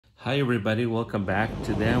Hi everybody, welcome back.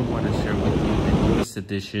 Today I want to share with you the newest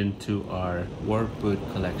addition to our work boot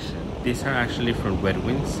collection. These are actually from Red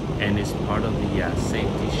Wings and it's part of the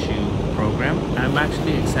safety shoe program. I'm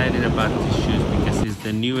actually excited about these shoes because it's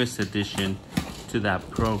the newest addition to that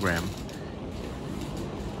program.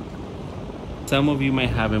 Some of you may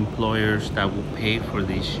have employers that will pay for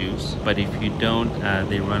these shoes, but if you don't,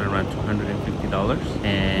 they run around $250.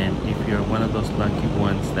 And if you're one of those lucky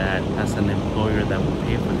ones that has an employer that will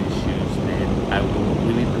pay for these shoes, then I will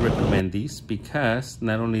really recommend these because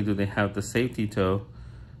not only do they have the safety toe,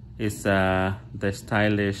 it's the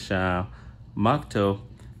stylish mock toe,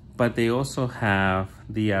 but they also have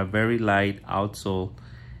the very light outsole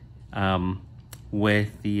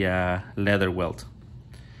with the leather welt.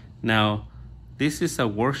 Now, this is a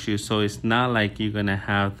work shoe, so it's not like you're gonna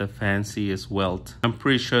have the fanciest welt. I'm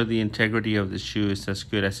pretty sure the integrity of the shoe is as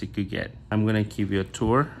good as it could get. I'm gonna give you a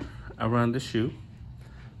tour around the shoe.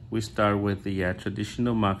 We start with the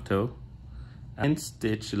traditional mock toe and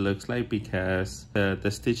stitch, it looks like, because the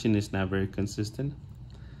stitching is not very consistent.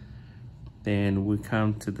 Then we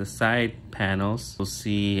come to the side panels. We'll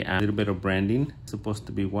see a little bit of branding. It's supposed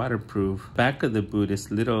to be waterproof. Back of the boot is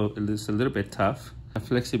a little bit tough.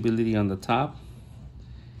 Flexibility on the top,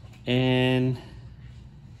 and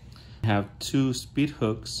have two speed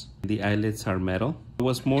hooks. The eyelets are metal.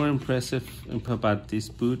 What's more impressive about this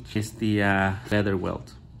boot is the leather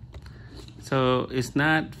welt. So it's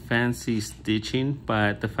not fancy stitching,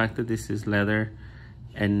 but the fact that this is leather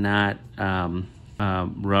and not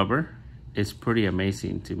rubber is pretty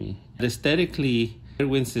amazing to me. Aesthetically, Red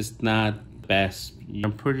Wings is not best.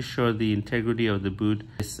 I'm pretty sure the integrity of the boot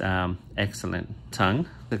is excellent. Tongue,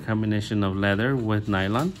 the combination of leather with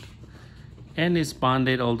nylon, and it's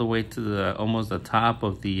bonded all the way to the almost the top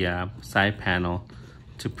of the side panel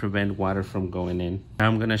to prevent water from going in.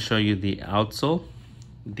 I'm gonna show you the outsole.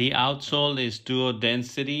 The outsole is dual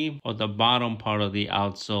density, or the bottom part of the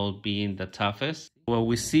outsole being the toughest. What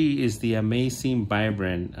we see is the amazing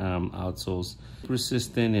vibrant outsoles,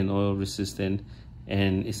 resistant and oil resistant,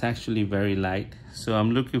 and it's actually very light. So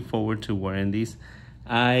I'm looking forward to wearing these.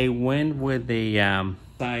 I went with a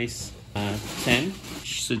size 10,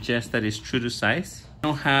 which suggests that it's true to size. I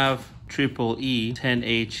don't have triple E.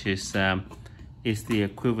 10H is the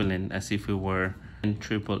equivalent as if it were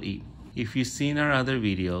triple E. If you've seen our other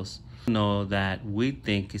videos, you know that we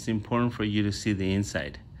think it's important for you to see the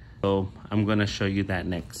inside. So I'm gonna show you that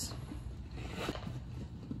next.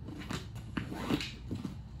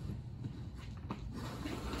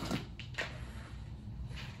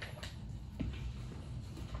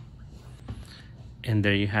 And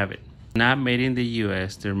there you have it. Not made in the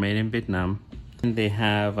US, they're made in Vietnam. And they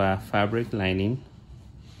have a fabric lining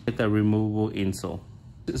with a removable insole.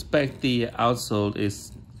 I suspect the outsole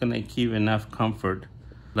is gonna give enough comfort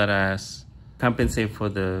that us compensate for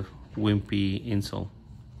the wimpy insole.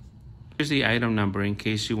 Here's the item number in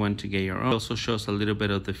case you want to get your own. It also shows a little bit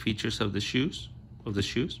of the features of the shoes. I'm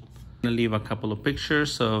gonna leave a couple of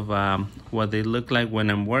pictures of what they look like when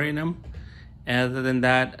I'm wearing them. Other than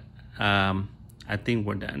that, I think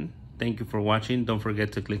we're done. Thank you for watching. Don't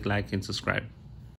forget to click like and subscribe.